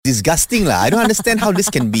disgusting lah. I don't understand how this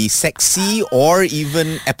can be sexy or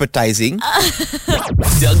even appetizing.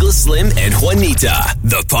 Douglas Lim and Juanita,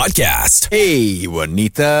 the podcast. Hey,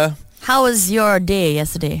 Juanita. How was your day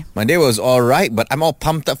yesterday? My day was all right, but I'm all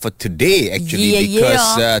pumped up for today actually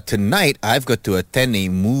because tonight I've got to attend a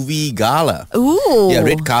movie gala. Ooh. Yeah,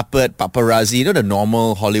 red carpet, paparazzi, you know the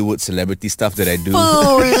normal Hollywood celebrity stuff that I do.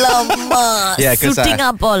 Oh, lama. Yeah, 'cause Suiting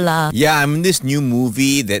up all lah. Yeah, I'm in this new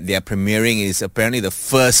movie that they are premiering. Is apparently the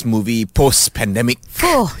first movie post-pandemic.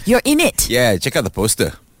 Oh, you're in it. Yeah, check out the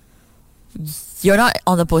poster. You're not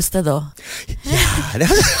on the poster though. Yeah,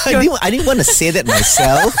 I didn't want to say that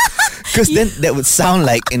myself. Because then that would sound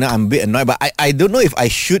like, I'm a bit annoyed. But I don't know if I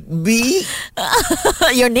should be.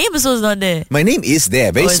 Your name is also not there. My name is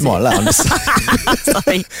there. Very small lah on the side.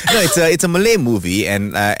 Sorry. No, it's a Malay movie.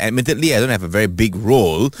 And admittedly, I don't have a very big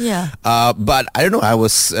role. Yeah. But I don't know. I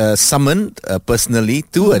was summoned personally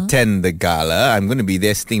to attend the gala. I'm going to be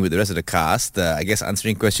there sitting with the rest of the cast. I guess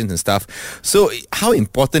answering questions and stuff. So how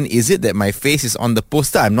important is it that my face is on the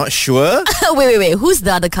poster? I'm not sure. Wait. Who's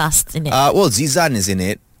the other cast in it? Well, Zizan is in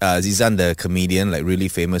it. Zizan, the comedian, like really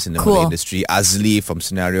famous in the Malay industry. Azli from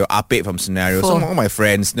Scenario, Apek from Scenario. Some of my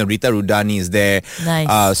friends. Rita Rudani is there.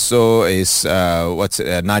 Nice. So is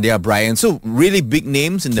Nadia Bryan. So really big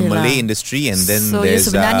names in the Malay industry. And then so there's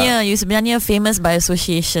you sebenarnya famous by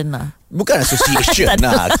association lah. Bukan association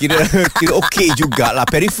lah. Kira okay juga lah.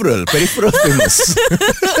 Peripheral famous.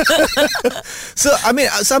 So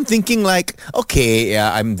I'm thinking like, okay,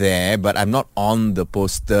 yeah, I'm there, but I'm not on the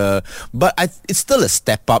poster. But it's still a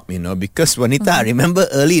step up, because Juanita, I remember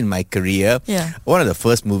early in my career, one of the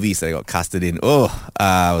first movies that I got casted in.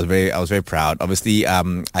 I was very proud. Obviously, I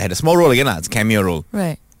had a small role again. It's a cameo role.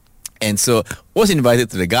 Right. And so was invited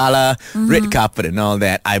to the gala, red carpet and all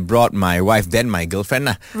that. I brought my wife, then my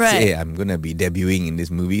girlfriend. Right. Say, hey, I'm going to be debuting in this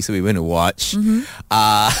movie. So we went to watch.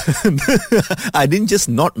 I didn't just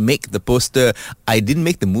not make the poster. I didn't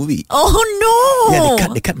make the movie. Oh, no. Yeah,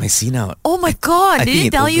 they cut my scene out. Oh, my God. They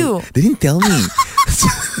didn't tell you. They didn't tell me.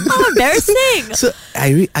 How embarrassing. So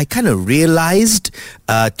I kind of realized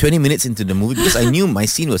 20 minutes into the movie, because I knew my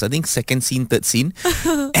scene was, I think, second scene, third scene.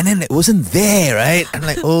 And then it wasn't there, right? I'm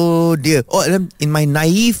like, oh dear. In my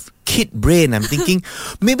naive kid brain, I'm thinking,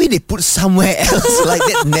 maybe they put somewhere else. Like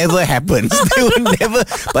that never happens. They would never.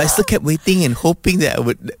 But I still kept waiting and hoping that I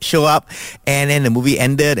would show up. And then the movie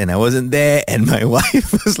ended and I wasn't there. And my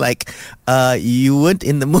wife was like, you weren't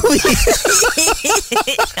in the movie.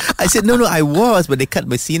 I said, no, I was, but they cut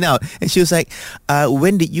my scene out. And she was like,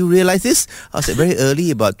 when did you realize this? I was like, very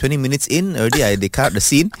early, about 20 minutes in already, they cut out the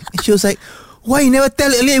scene. And she was like, why you never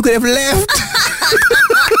tell earlier? You could have left.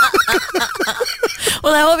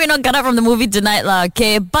 Well, I hope you're not cut out from the movie tonight lah,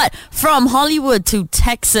 okay? But from Hollywood to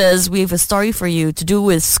Texas, we have a story for you to do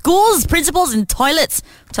with schools, principals and toilets.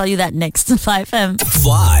 I'll tell you that next on Fly FM.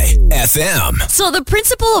 Fly FM. So the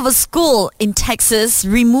principal of a school in Texas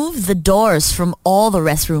removed the doors from all the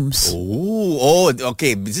restrooms. Oh,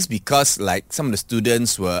 okay. Is this because like some of the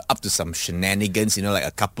students were up to some shenanigans, like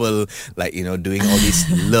a couple, like, doing all this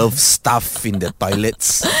love stuff in the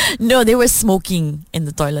toilets? No, they were smoking in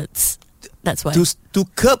the toilets. That's why. To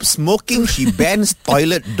curb smoking, she bans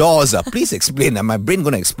toilet doors. Please explain. My brain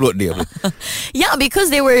gonna explode there. Yeah, because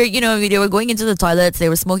they were, they were going into the toilets. They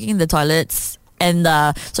were smoking in the toilets. And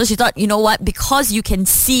so she thought, you know what? Because you can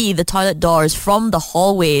see the toilet doors from the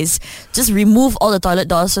hallways, just remove all the toilet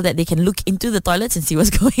doors so that they can look into the toilets and see what's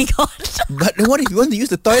going on. But what if you want to use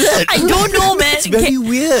the toilet? I don't know, man. It's very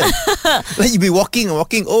weird. Like you be walking.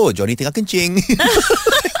 Oh, Johnny tengah kencing.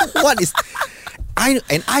 What is...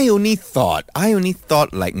 I only thought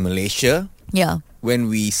like Malaysia. Yeah. When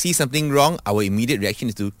we see something wrong, our immediate reaction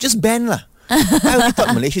is to just ban lah. I only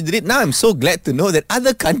thought Malaysia did it. Now I'm so glad to know that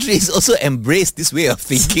other countries also embrace this way of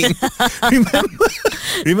thinking.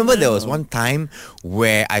 Remember there was one time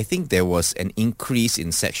where I think there was an increase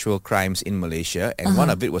in sexual crimes in Malaysia, and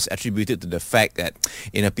one of it was attributed to the fact that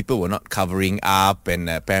people were not covering up,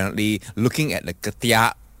 and apparently looking at the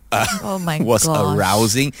ketiak was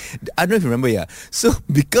arousing. I don't know if you remember, yeah. So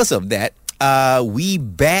because of that, we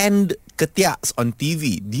banned ketiaks on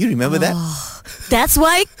TV. Do you remember that? That's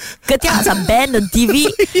why ketiaks are banned on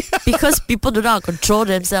TV? Because people do not control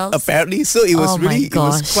themselves? Apparently. So it was it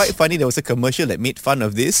was quite funny. There was a commercial that made fun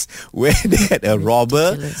of this, where they had a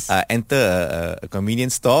robber enter a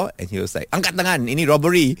convenience store, and he was like, angkat tangan, ini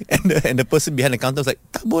robbery. And the person behind the counter was like,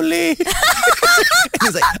 tak boleh. And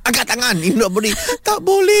he's like, angkat tangan, ini robbery. Tak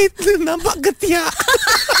boleh, nampak ketiak.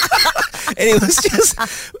 And it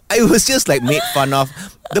was just like made fun of.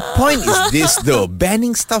 The point is this though,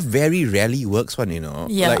 banning stuff very rarely works one,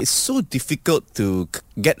 Yeah. Like it's so difficult to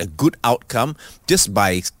get a good outcome just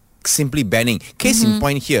by simply banning. Case in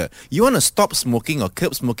point here, you want to stop smoking or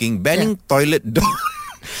curb smoking, banning toilet door.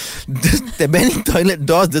 The banning toilet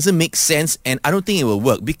doors doesn't make sense, and I don't think it will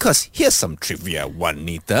work because here's some trivia,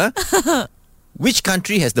 Juanita. Which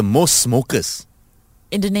country has the most smokers?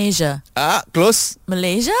 Indonesia. Close?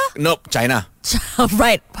 Malaysia? Nope, China.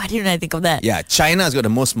 Right. Why didn't I think of that? Yeah, China's got the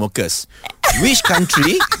most smokers. Which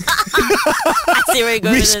country? I see where you're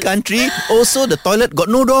going with Which this. country also the toilet got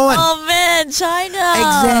no door one? Oh man, China.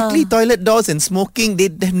 Exactly, toilet doors and smoking, they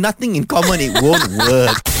have nothing in common. It won't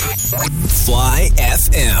work. Fly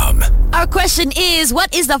FM. Our question is,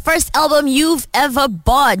 what is the first album you've ever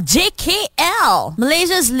bought? JKL.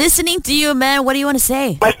 Malaysia's listening to you, man. What do you want to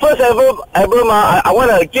say? My first album I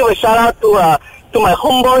want to give a shout out to my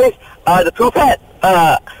homeboys, the Two Fat.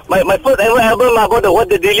 My first ever album, I got the What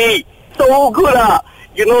the Dilly. So good,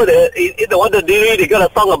 You know, in the What the Dilly, they got a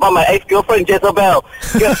song about my ex-girlfriend, Jezebel.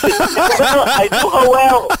 Jezebel, I knew her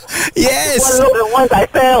well. Yes. One look and once I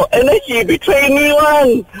fell, and then she betrayed me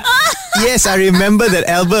one. Yes, I remember that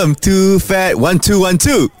album. Too Fat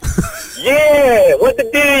 1212. Yeah, What the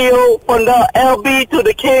Dilly, from the LB to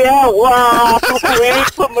the KL. Wow, Two Fat really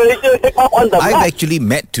put Malaysia hip-hop on the I've map. actually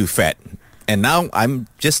met Too Fat, and now I'm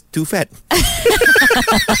just too fat.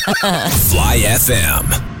 Fly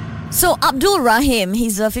FM. So Abdul Rahim,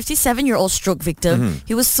 he's a 57-year-old stroke victim.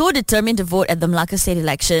 He was so determined to vote at the Melaka state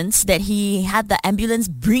elections that he had the ambulance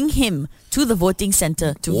bring him to the voting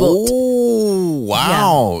centre to vote. Oh,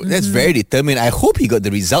 wow. That's very determined. I hope he got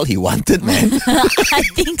the result he wanted, man. I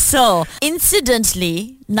think so.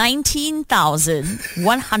 Incidentally,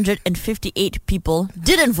 19,158 people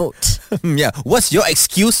didn't vote. Yeah. What's your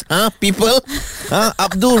excuse, people?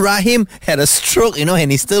 Abdul Rahim had a stroke, and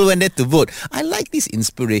he still went there to vote. I like these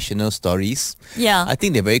inspirational stories. Yeah. I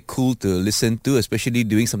think they're very cool to listen to, especially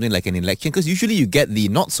doing something like an election, because usually you get the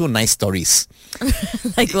not so nice stories.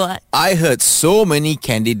 Like what? I heard so many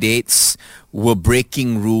candidates were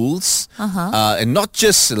breaking rules, and not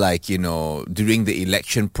just like during the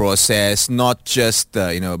election process, not just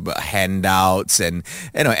handouts and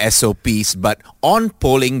SOPs, but on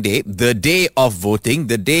polling day, the day of voting,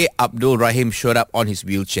 the day Abdul Rahim showed up on his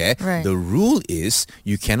wheelchair, Right. the rule is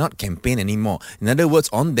you cannot campaign anymore. In other words,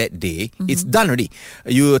 on that day, it's done already.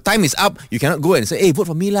 Your time is up. You cannot go and say, "Hey, vote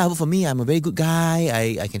for me lah, vote for me. I'm a very good guy.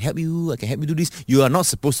 I can help you. I can help you do this." You are not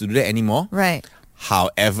supposed to do that anymore. Right.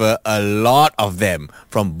 However, a lot of them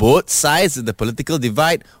from both sides of the political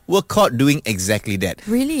divide were caught doing exactly that.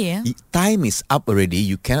 Really? Yeah? Time is up already.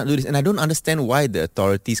 You cannot do this. And I don't understand why the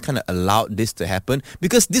authorities kind of allowed this to happen,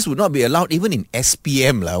 because this would not be allowed even in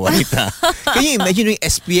SPM lah, Wanita. Can you imagine doing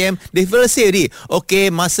SPM? They first say already,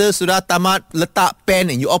 okay, masa sudah tamat, letak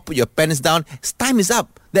pen, and you all put your pens down. Time is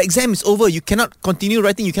up. The exam is over. You cannot continue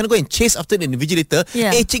writing. You cannot go and chase after the invigilator.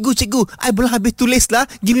 Yeah. Cikgu, I belum habis tulis lah.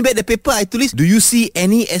 Give me back the paper I tulis. Do you see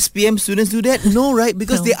any SPM students do that? No, right?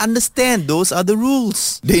 Because No. they understand those are the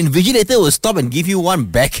rules. The invigilator will stop and give you one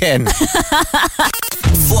backhand.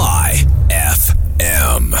 Fly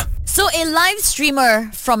FM. So a live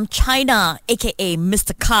streamer from China, aka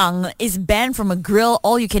Mr. Kang, is banned from a grill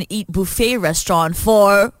all-you-can-eat buffet restaurant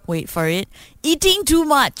for, wait for it, eating too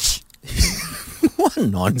much. What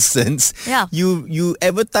nonsense. Yeah. You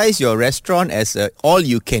advertise your restaurant as all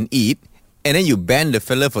you can eat, and then you ban the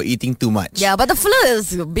fella for eating too much. Yeah, but the fella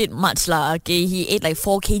is a bit much lah. Okay, he ate like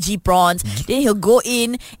 4 kg prawns. Then he'll go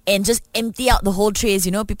in and just empty out the whole trays.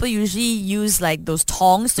 People usually use like those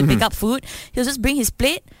tongs to pick up food. He'll just bring his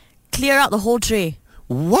plate, clear out the whole tray.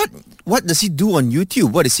 What does he do on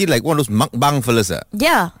YouTube? What is he like, one of those mukbang fellas?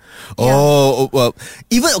 Yeah. Oh, well,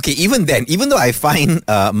 even then, even though I find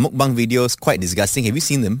mukbang videos quite disgusting, have you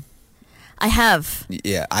seen them? I have.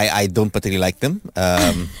 Yeah, I don't particularly like them.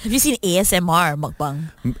 Have you seen ASMR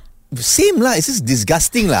mukbang? Same lah. It's just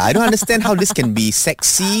disgusting lah. I don't understand how this can be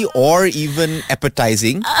sexy or even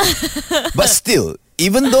appetizing. But still,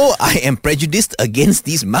 even though I am prejudiced against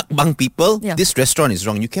these mukbang people, Yeah. this restaurant is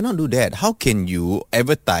wrong. You cannot do that. How can you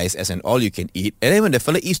advertise as an all-you-can-eat, and then when the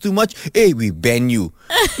fella eats too much, hey, we ban you?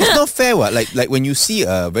 It's not fair, what? Like when you see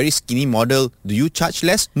a very skinny model, do you charge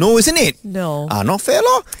less? No, isn't it? No. Not fair,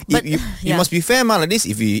 lor. But, You yeah. must be fair, man. Like this,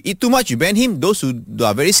 if you eat too much, you ban him. Those who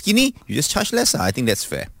are very skinny, you just charge less. I think that's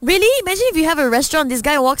fair. Really? Imagine if you have a restaurant, this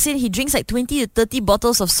guy walks in, he drinks like 20 to 30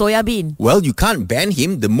 bottles of soya bean. Well, you can't ban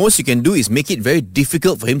him. The most you can do is make it very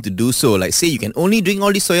difficult for him to do so. Like say you can only drink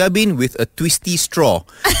all this soya bean with a twisty straw.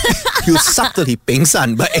 He'll suck till he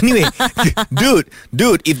pengsan. But anyway,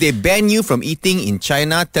 dude, if they ban you from eating in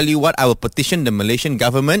China, tell you what, I will petition the Malaysian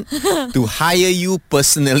government to hire you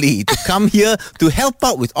personally to come here to help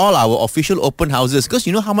out with all our official open houses. Because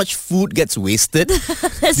you know how much food gets wasted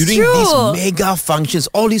during true. these mega functions.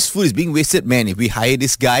 All this food is being wasted. Man, if we hire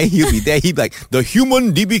this guy, he'll be there. He'll be like, the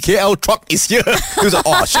human DBKL truck is here. He's like,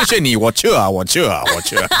 oh, 谢谢你，我吃啊，我吃啊，我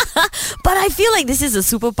吃啊。 But I feel like this is a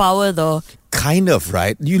superpower though. Kind of,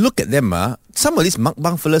 right? You look at them, some of these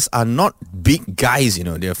mukbang fellas are not big guys, you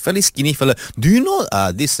know. They're fairly skinny fella. Do you know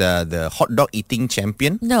the hot dog eating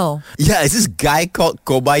champion? No. Yeah, it's this guy called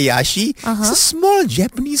Kobayashi. It's a small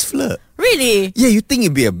Japanese fella. Really? Yeah, you think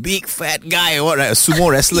he'd be a big fat guy or what, right? A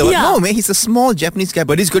sumo wrestler. But Yeah. no, man, he's a small Japanese guy.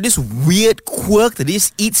 But he's got this weird quirk that he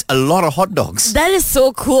just eats a lot of hot dogs. That is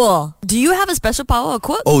so cool. Do you have a special power or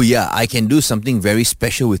quirk? Oh yeah, I can do something very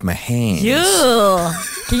special with my hands. You.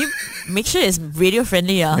 Can you make sure it's radio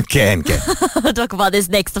friendly? Can. We'll talk about this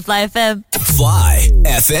next to Fly FM. Fly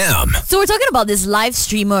FM. So we're talking about this live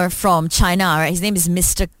streamer from China, right? His name is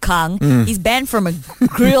Mr. Kang. He's banned from a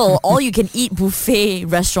grill, all-you-can-eat buffet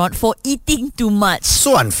restaurant for eating too much.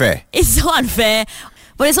 So unfair. It's so unfair.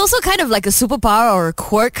 But it's also kind of like a superpower or a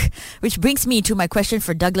quirk, which brings me to my question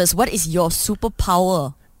for Douglas. What is your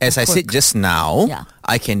superpower? As I said just now, Yeah.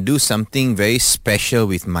 I can do something very special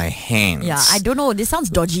with my hands. Yeah, I don't know. This sounds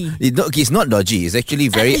dodgy. It's not dodgy. It's actually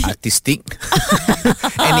very artistic.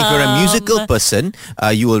 And if you're a musical person,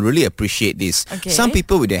 you will really appreciate this. Okay. Some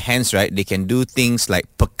people with their hands, right, they can do things like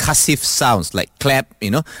percussive sounds, like clap, you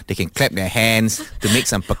know. They can clap their hands to make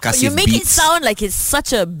some percussive You make beats. it sound like it's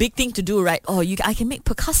such a big thing to do, right? Oh, I can make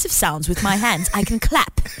percussive sounds with my hands. I can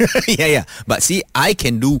clap. yeah. But see, I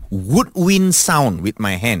can do woodwind sound with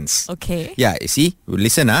my hands. Okay. Yeah, you see?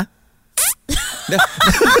 Listen, That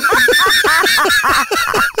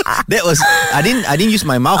was I didn't use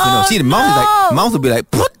my mouth, you know. See, the mouth will be like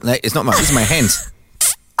it's not mouth, it's my hands.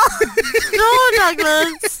 No,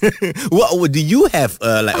 Douglas. What do you have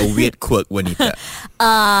like a weird quirk, Juanita?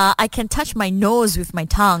 I can touch my nose with my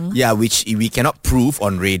tongue. Yeah, which we cannot prove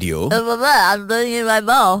on radio. I'm doing it in my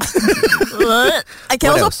mouth. I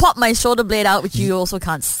can What also else? pop my shoulder blade out, which you also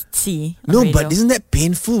can't see. on No, radio. but isn't that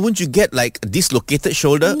painful? Won't you get like a dislocated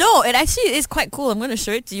shoulder? No, it actually is quite cool. I'm going to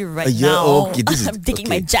show it to you right Yeah, now. okay, this is- I'm taking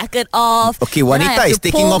okay. my jacket off. Okay, Then I Juanita have is to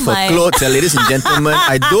taking pull off her my- clothes, ladies and gentlemen.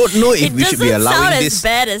 I don't know if It we should be doesn't sound allowing as this.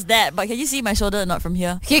 bad as that, but can you see my shoulder? Not from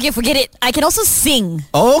here. Okay, forget it. I can also sing.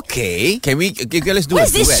 Okay, can we? Okay, let's do What a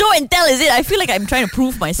is this duet. show and tell? Is it? I feel like I'm trying to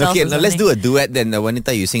prove myself. Okay, or now let's something. do a duet then.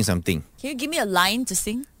 Juanita, you sing something. Can you give me a line to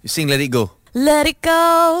sing? You sing, let it go. Let it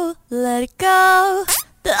go, let it go.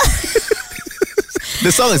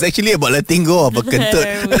 The song is actually about letting go of a There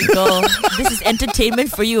kentut. we go. This is entertainment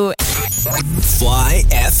for you. Fly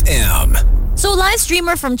FM. So, live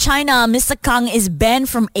streamer from China, Mr. Kang, is banned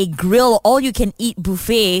from a grill all-you-can-eat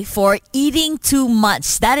buffet for eating too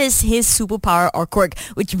much. That is his superpower or quirk.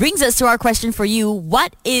 Which brings us to our question for you.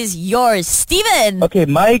 What is yours, Steven? Okay,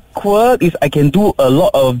 my quirk is I can do a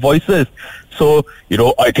lot of voices. So,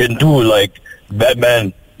 I can do like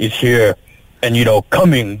Batman is here and,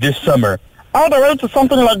 coming this summer. All the roads or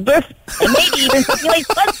something like this. And maybe even something like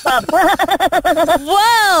SpongeBob.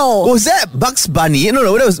 Wow! Was that Bugs Bunny?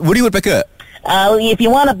 No, what else? Woody Woodpecker. If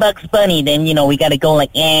you want a Bugs Bunny, then, we gotta go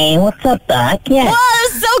like, hey, what's up, Doc? Yeah. Wow,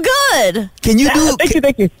 that's so good! Can you do?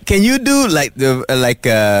 Thank you. Can you do like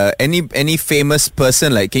any famous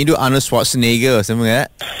person? Like, can you do Arnold Schwarzenegger or something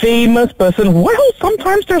like that? Famous person. Well,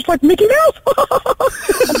 sometimes there's like Mickey Mouse.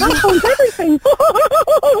 That owns everything.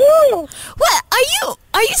 What?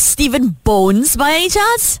 Are you Steven Bones by any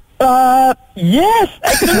chance? Yes.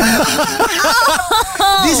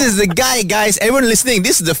 This is the guy, guys. Everyone listening.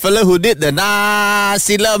 This is the fella who did the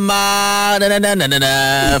Nasi Lemak,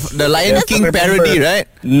 the Lion King Remember. parody, right?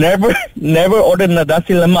 Never ordered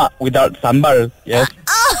nasi lemak without sambal. Yes.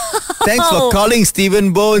 Thanks for calling,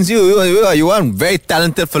 Stephen Bones. You are a very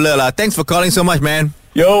talented fella, lah. Thanks for calling so much, man.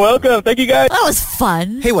 You're welcome. Thank you, guys. That was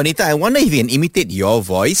fun. Hey, Juanita, I wonder if he can imitate your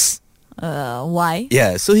voice. Why?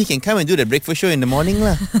 Yeah, so he can come and do the breakfast show in the morning,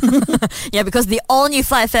 lah. Yeah, because the all-new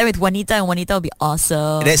Fly FM with Juanita and Juanita will be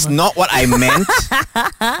awesome. That's not what I meant.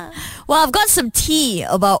 Well, I've got some tea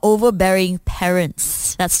about overbearing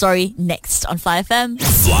parents. That story next on Fly FM.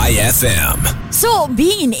 Fly FM. So,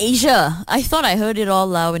 being in Asia, I thought I heard it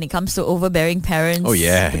all when it comes to overbearing parents. Oh,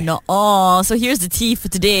 yeah. But no. Oh, so here's the tea for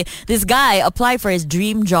today. This guy applied for his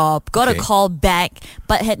dream job, got Okay. a call back,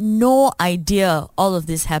 but had no idea all of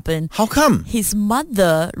this happened. How come? His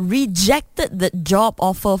mother rejected the job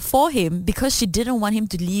offer for him because she didn't want him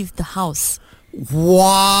to leave the house.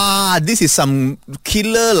 Wow, this is some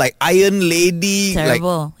killer like Iron Lady,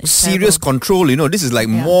 Terrible. like It's serious terrible. control. You know, this is like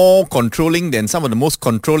more controlling than some of the most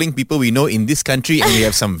controlling people we know in this country, and we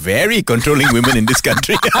have some very controlling women in this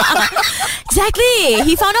country. Exactly.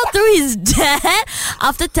 He found out through his dad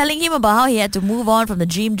after telling him about how he had to move on from the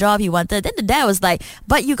dream job he wanted. Then the dad was like,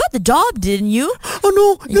 "But you got the job, didn't you?" Oh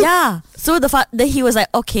no! Yeah. So he was like,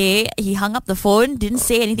 okay. He hung up the phone, didn't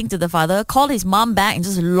say anything to the father, called his mom back and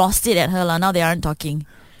just lost it at her. Now they aren't talking.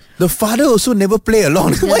 The father also never play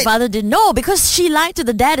along. The Why? father didn't know because she lied to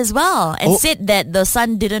the dad as well and Oh. said that the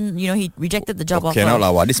son didn't, he rejected the job offer. Cannot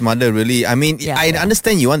lah. Wow, this mother really. I mean, Yeah, I yeah.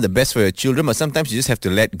 understand you want the best for your children, but sometimes you just have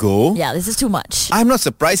to let go. Yeah, this is too much. I'm not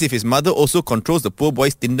surprised if his mother also controls the poor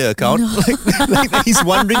boy's Tinder account. like he's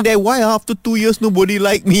wondering there, why after 2 years nobody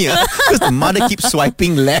like me? Because the mother keeps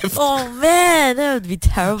swiping left. Oh man, that would be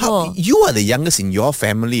terrible. You are the youngest in your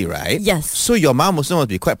family, right? Yes. So your mom also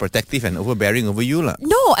must be quite protective and overbearing over you lah.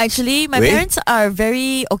 No, actually, my Wait. parents are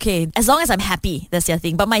very okay. As long as I'm happy, that's their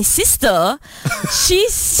thing. But my sister,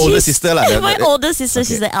 she's Older sister lah. My older sister,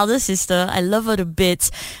 she's Okay. the elder sister. I love her to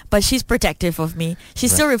bits, but she's protective of me. She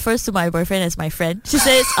still refers to my boyfriend as my friend. She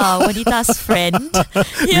says, "Wanita's friend."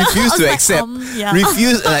 Yeah, Refuse I was to like, accept. yeah.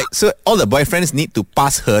 Refuse like so. All the boyfriends need to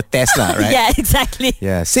pass her test lah, right? Yeah, exactly.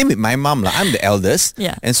 Yeah, same with my mom lah. I'm the eldest.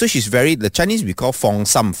 Yeah. And so she's very, the Chinese we call fong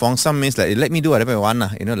sam. Fong sam means like let me do whatever I want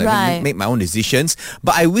lah. You know, like Right. make my own decisions.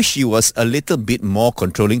 But I wish she was a little bit more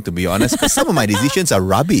controlling, to be honest, because some of my decisions are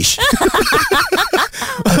rubbish.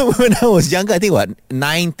 When I was younger, I think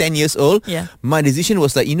 9, 10 years old, Yeah. my decision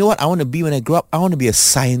was like, you know what I want to be when I grow up? I want to be a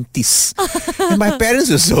scientist. And my parents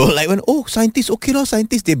were so like, scientist, okay lah,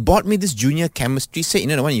 scientist. They bought me this junior chemistry set, you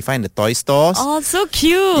know, the one you find in the toy stores. Oh, it's so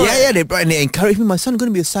cute. Yeah, they brought and they encouraged me. My son going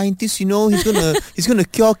to be a scientist, you know. He's gonna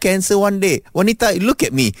cure cancer one day. Wanita, look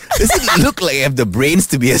at me. Does it look like I have the brains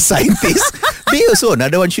to be a scientist? They also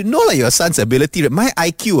another one should know like your son's ability. My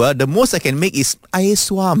IQ, the most I can make is I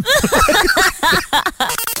swam.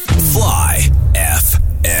 Fly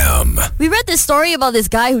FM. We read this story about this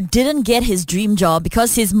guy who didn't get his dream job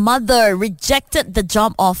because his mother rejected the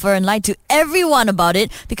job offer and lied to everyone about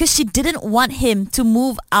it because she didn't want him to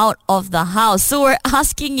move out of the house. So we're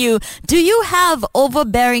asking you, do you have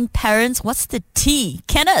overbearing parents? What's the tea?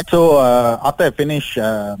 Kenneth? So after I finished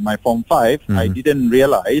my Form 5, I didn't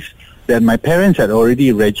realize that my parents had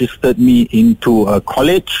already registered me into a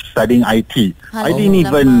college studying IT. I didn't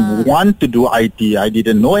even Alamak. want to do IT. I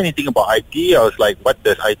didn't know anything about IT. I was like, what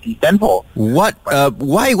does IT stand for? What?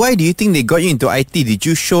 Why do you think they got you into IT? Did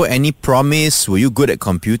you show any promise? Were you good at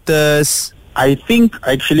computers? I think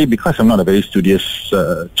actually because I'm not a very studious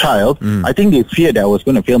child, I think they feared that I was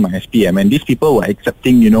going to fail my SPM, and these people were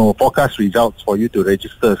accepting, forecast results for you to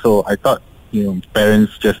register. So I thought,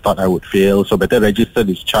 parents just thought I would fail, so better register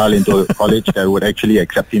this child into a college that would actually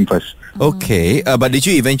accept him first. Okay, but did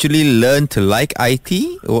you eventually learn to like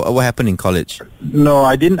IT? Or what happened in college? No,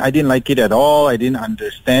 I didn't like it at all. I didn't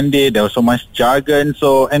understand it. There was so much jargon.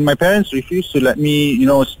 And my parents refused to let me,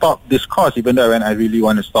 stop this course, even though when I really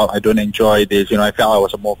want to stop, I don't enjoy this. I felt I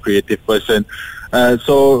was a more creative person.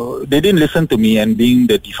 So they didn't listen to me, and being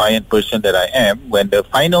the defiant person that I am, when the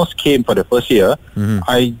finals came for the first year,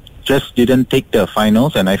 I just didn't take the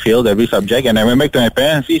finals and I failed every subject, and I went back to my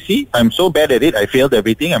parents, see, I'm so bad at it, I failed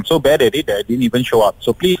everything, I'm so bad at it that I didn't even show up,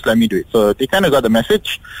 so please let me do it. So they kind of got the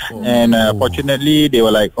message, and fortunately they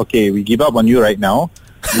were like, okay, we give up on you right now.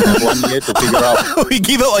 You have 1 year to figure out. We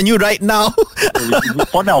give up on you right now.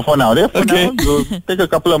 For now. Okay. You take a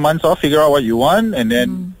couple of months off, figure out what you want, and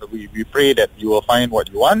then we pray that you will find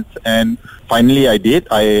what you want. And finally I did.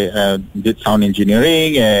 I did sound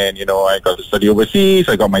engineering, and I got to study overseas.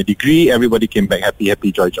 I got my degree. Everybody came back happy,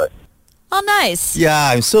 joy. Oh, nice.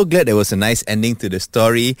 Yeah, I'm so glad there was a nice ending to the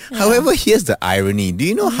story. However, here's the irony. Do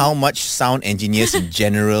you know how much sound engineers in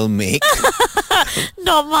general make?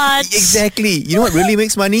 Not much. Exactly. You know what really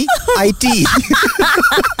makes money? IT.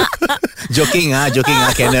 Joking,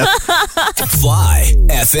 Kenneth. Fly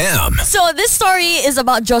FM. So this story is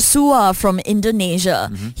about Joshua from Indonesia.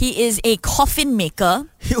 He is a coffin maker.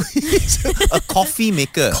 A coffee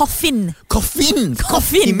maker. Coffin. Coffin.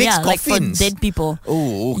 Coffin, He makes yeah, like for coffins. dead people.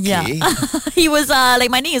 Oh, okay. Yeah. He was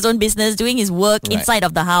minding his own business, doing his work Right. inside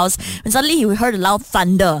of the house, and suddenly he heard a loud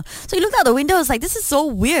thunder. So he looked out the window, was like, this is so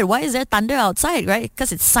weird. Why is there thunder outside, right?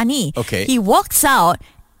 Because it's sunny. Okay. He walks out,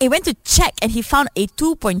 he went to check, and he found a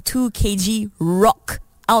 2.2 kg rock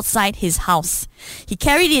outside his house. He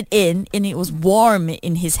carried it in, and it was warm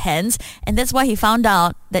in his hands, and that's why he found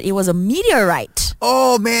out that it was a meteorite.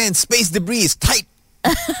 Oh man, space debris is tight.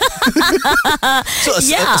 So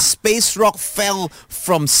Yeah. a space rock fell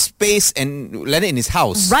from space and landed in his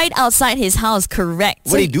house. Right outside his house, correct.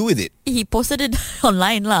 What did he do with it? He posted it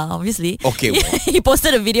online lah, obviously. Okay, well. He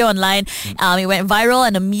posted a video online. It went viral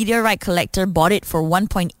and a meteorite collector bought it for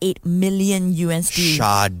 1.8 million USD.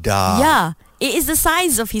 Shada. Yeah. It is the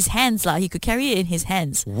size of his hands lah. He could carry it in his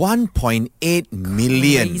hands. 1.8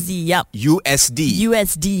 million Crazy, yep. USD.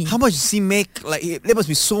 USD. How much does he make? Like, there must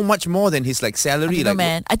be so much more than his like salary. I don't know,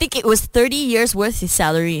 man. I think it was 30 years worth his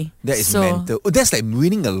salary. That is So, mental. Oh, that's like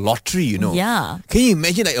winning a lottery, you know. Yeah. Can you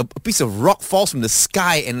imagine like a piece of rock falls from the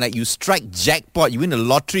sky and like you strike jackpot, you win a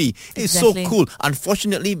lottery? It's Exactly. so cool.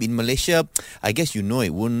 Unfortunately, in Malaysia, I guess you know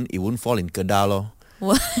it won't fall in Kedah lor.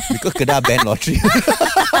 What? Because Kedah banned lottery.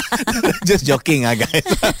 Just joking, guys.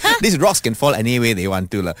 These rocks can fall any way they want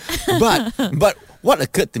to. But what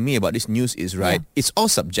occurred to me about this news is, right, it's all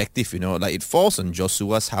subjective, you know. Like, it falls on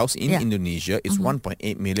Joshua's house in Yeah. Indonesia. It's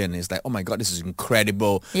 1.8 million. It's like, oh my God, this is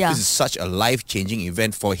incredible. Yeah. This is such a life-changing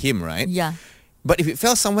event for him, right? Yeah. But if it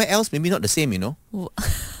fell somewhere else, maybe not the same, you know.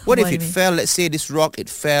 What if do you it mean? fell, let's say this rock, it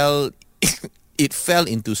fell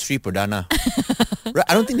into Sri Pradana. Right?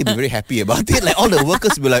 I don't think they'd be very happy about it. Like all the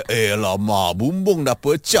workers will be like, lama, bumbung dah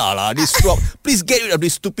pecah lah, this rock. Please get rid of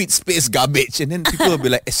this stupid space garbage. And then people will be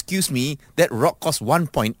like, excuse me, that rock cost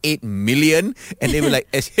 1.8 million. And they will like,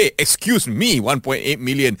 hey, excuse me, 1.8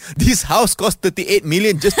 million. This house cost 38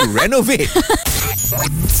 million just to renovate.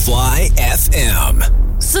 Fly FM.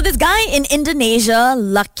 So this guy in Indonesia,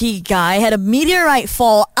 lucky guy, had a meteorite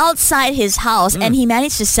fall outside his house and he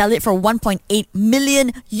managed to sell it for 1.8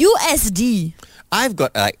 million USD. I've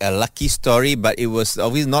got like a lucky story, but it was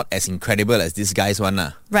obviously not as incredible as this guy's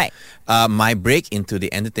one. Right. My break into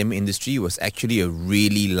the entertainment industry was actually a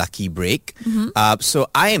really lucky break. So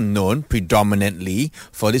I am known predominantly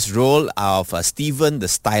for this role of Steven the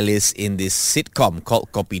stylist in this sitcom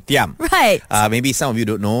called Kopitiam. Right. Maybe some of you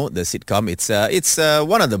don't know the sitcom. It's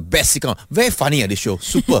one of the best sitcom. Very funny this show.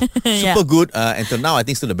 Super Yeah. good. Until now, I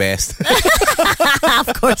think still the best.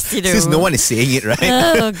 Of course you do. Since no one is saying it, right?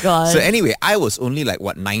 Oh, God. So anyway, I was only like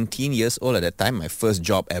 19 years old at that time. My first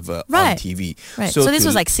job ever on Right. TV. Right. So this to-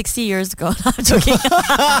 was like 60 years ago. I'm joking.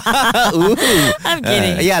 Ooh. I'm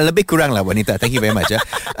kidding. Yeah, lebih kurang lah, wanita. Thank you very much.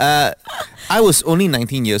 I was only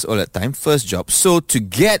 19 years old at the time, first job. So to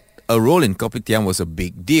get a role in Kopitiam was a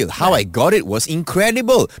big deal. How I got it was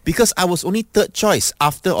incredible because I was only third choice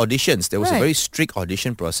after auditions. There was a Right. very strict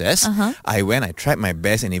audition process. I went, I tried my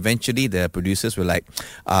best, and eventually the producers were like,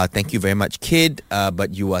 thank you very much, kid,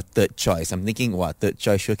 but you are third choice. I'm thinking, wow, third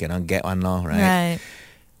choice sure cannot get one now, right?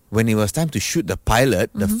 When it was time to shoot the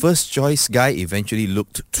pilot, the first choice guy eventually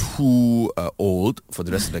looked too old for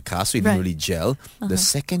the rest of the cast, so he didn't Right. really gel. The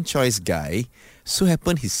second choice guy, so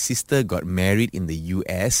happened his sister got married in the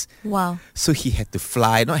US. Wow. So he had to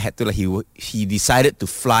fly, not had to, like he decided to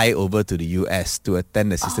fly over to the US to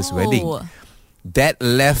attend the sister's wedding. Oh. That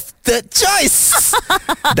left third choice.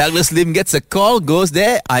 Douglas Lim gets a call, goes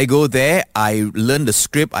there, I go there, I learn the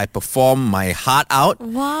script, I perform my heart out.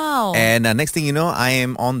 Wow. And next thing you know, I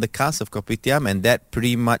am on the cast of Kopitiam, and that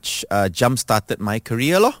pretty much jump-started my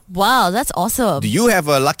career. Lor. Wow, that's awesome. Do you have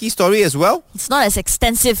a lucky story as well? It's not as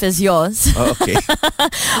extensive as yours. Oh, okay.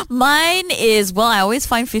 Mine is, well, I always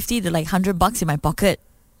find 50 to like $100 in my pocket.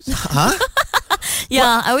 Huh?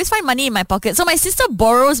 Yeah, I always find money in my pocket. So my sister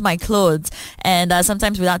borrows my clothes and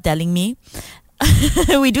sometimes without telling me.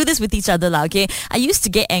 We do this with each other lah, okay? I used to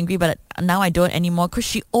get angry, but now I don't anymore because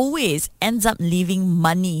she always ends up leaving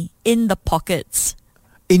money in the pockets.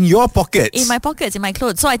 In your pockets? In my pockets, in my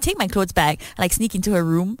clothes. So I take my clothes back, I like sneak into her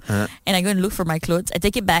room and I go and look for my clothes. I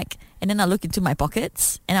take it back and then I'll look into my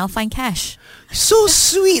pockets and I'll find cash. So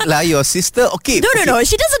sweet lah, your sister. Okay. No.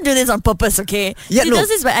 She doesn't do this on purpose, okay? Yeah, she no. does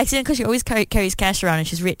this by accident because she always carries cash around and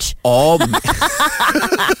she's rich. Or,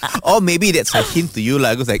 or maybe that's a hint to you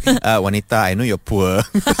lah. It goes like, Wanita, I know you're poor.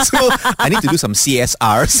 So I need to do some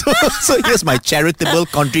CSR. So here's my charitable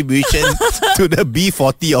contribution to the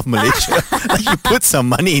B40 of Malaysia. Like you put some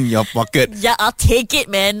money in your pocket. Yeah, I'll take it,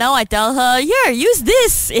 man. Now I tell her, here, use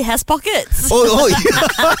this. It has pockets. Oh,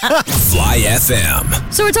 yeah. Fly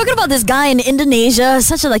FM. So we're talking about this guy in Indonesia,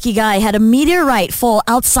 such a lucky guy, had a meteorite fall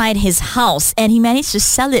outside his house and he managed to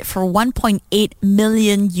sell it for 1.8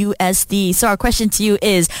 million USD. So our question to you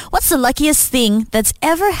is, what's the luckiest thing that's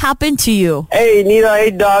ever happened to you? Hey, Nita.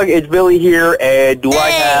 Hey, Doug. It's Billy here. And do I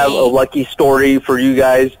Hey. have a lucky story for you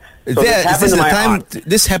guys? Is So this happened the to my time aunt.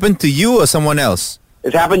 this happened to you or someone else?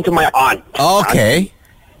 It happened to my aunt. Okay.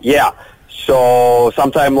 Yeah. So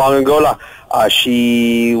sometime long ago,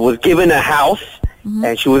 she was given a house,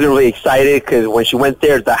 and she wasn't really excited because when she went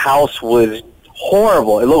there, the house was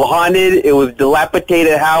horrible. It looked haunted. It was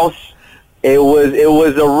dilapidated house. It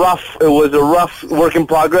was a rough work in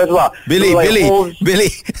progress. Wow. Billy, Holes.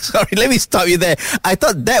 sorry, let me stop you there. I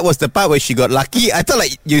thought that was the part where she got lucky. I thought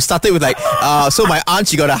like you started with like, so my aunt,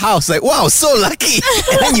 she got a house. Like, wow, so lucky.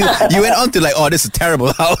 And then you went on to like, oh, this is a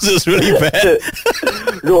terrible house. It was really bad.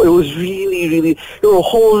 No, it was really, there were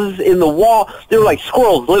holes in the wall. There were like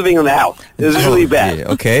squirrels living in the house. It was really bad. Yeah,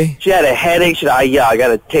 okay. She had a headache. She said, I got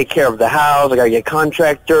to take care of the house. I got to get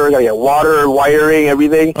contractor. I got to get water, wiring,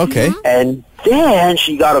 everything. Okay. And then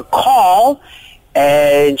she got a call,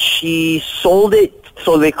 and she sold it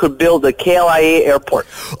so they could build the KLIA airport.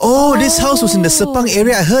 Oh, this house was in the Sepang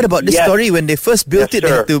area. I heard about this Yes. story when they first built Yes, it.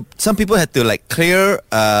 They had sir. some people had to like clear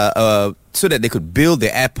so that they could build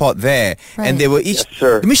the airport there. Right. And they were each. Yes,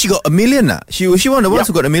 sir. I mean, she got $1 million. She one of the ones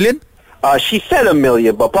who got $1 million. She said $1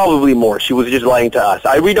 million, but probably more. She was just lying to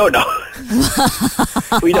us. We don't know.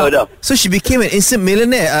 We don't know. So she became an instant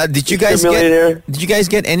millionaire. Did you guys Instant millionaire. get? Did you guys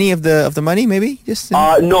get any of the money? Maybe just.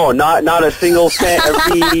 No, not a single cent.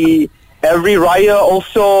 Every Raya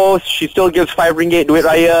also, she still gives 5 ringgit duit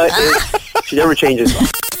Raya. She never changes.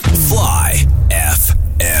 Fly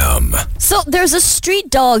FM. So there's a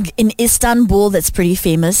street dog in Istanbul that's pretty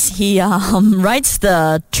famous. He rides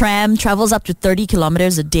the tram, travels up to 30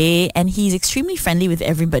 kilometers a day, and he's extremely friendly with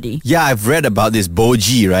everybody. Yeah, I've read about this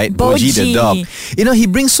Boji, right? Boji the Boji. dog. You know, he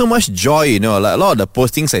brings so much joy, you know. Like a lot of the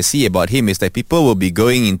postings I see about him is that people will be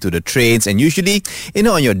going into the trains, and usually, you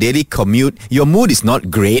know, on your daily commute, your mood is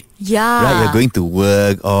not great. Yeah. Right, you're going to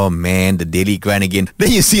work. Oh man, the daily grind again.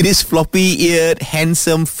 Then you see this floppy-eared,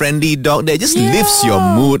 handsome, friendly dog that just lifts your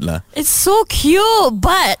mood, lah. It's so cute,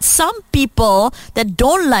 but some people that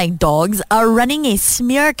don't like dogs are running a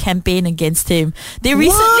smear campaign against him. They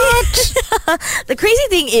recently the crazy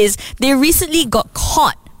thing is they recently got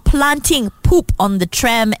caught planting poop on the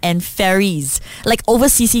tram and ferries, like over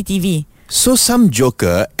CCTV. So some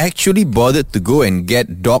joker actually bothered to go and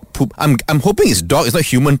get dog poop. I'm hoping it's dog. It's not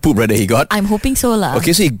human poop, right? That he got. I'm hoping so lah.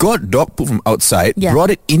 Okay, so he got dog poop from outside, Yeah. brought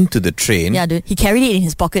it into the train. Yeah, dude. He carried it in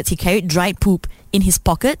his pockets. He carried dried poop in his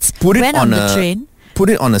pockets. Put it went on the train. Put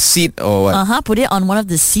it on a seat or what? Put it on one of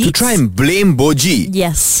the seats. To try and blame Boji.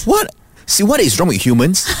 Yes. What? See, what is wrong with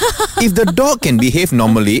humans? If the dog can behave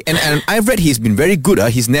normally, and I've read he's been very good.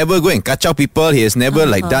 He's never go and kacau people. He has never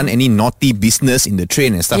like done any naughty business in the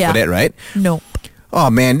train and stuff Yeah. like that, right? No. Oh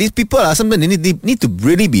man, these people are sometimes they need to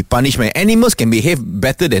really be punished, man. Animals can behave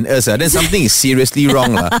better than us. Then something is seriously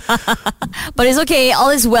wrong. But it's okay, all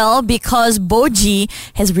is well, because Boji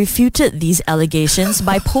has refuted these allegations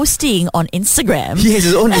by posting on Instagram He has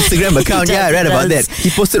his own Instagram account. He Yeah, I read does. about that. He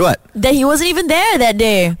posted what? that he wasn't even there that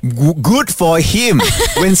day. Good for him.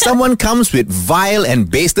 When someone comes with vile and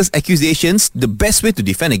baseless accusations, the best way to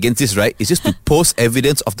defend against this, right, is just to post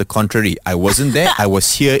evidence of the contrary. I wasn't there. I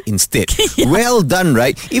was here instead. Well done,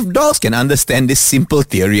 right? If dogs can understand this simple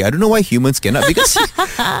theory, I don't know why humans cannot. Because,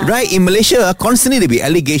 right, in Malaysia, constantly there be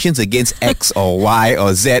allegations against X or Y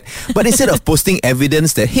or Z. But instead of posting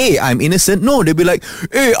evidence that, hey, I'm innocent, no, they'll be like,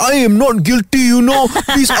 hey, I am not guilty, you know.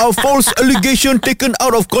 These are false allegations taken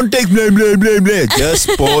out of context. Blah, blah, blah, blah. Just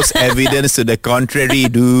post evidence to the contrary,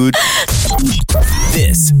 dude.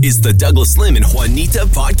 This is the Douglas Slim and Juanita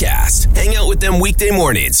podcast. Hang out with them weekday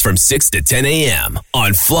mornings from 6 to 10 a.m.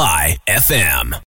 on Fly FM.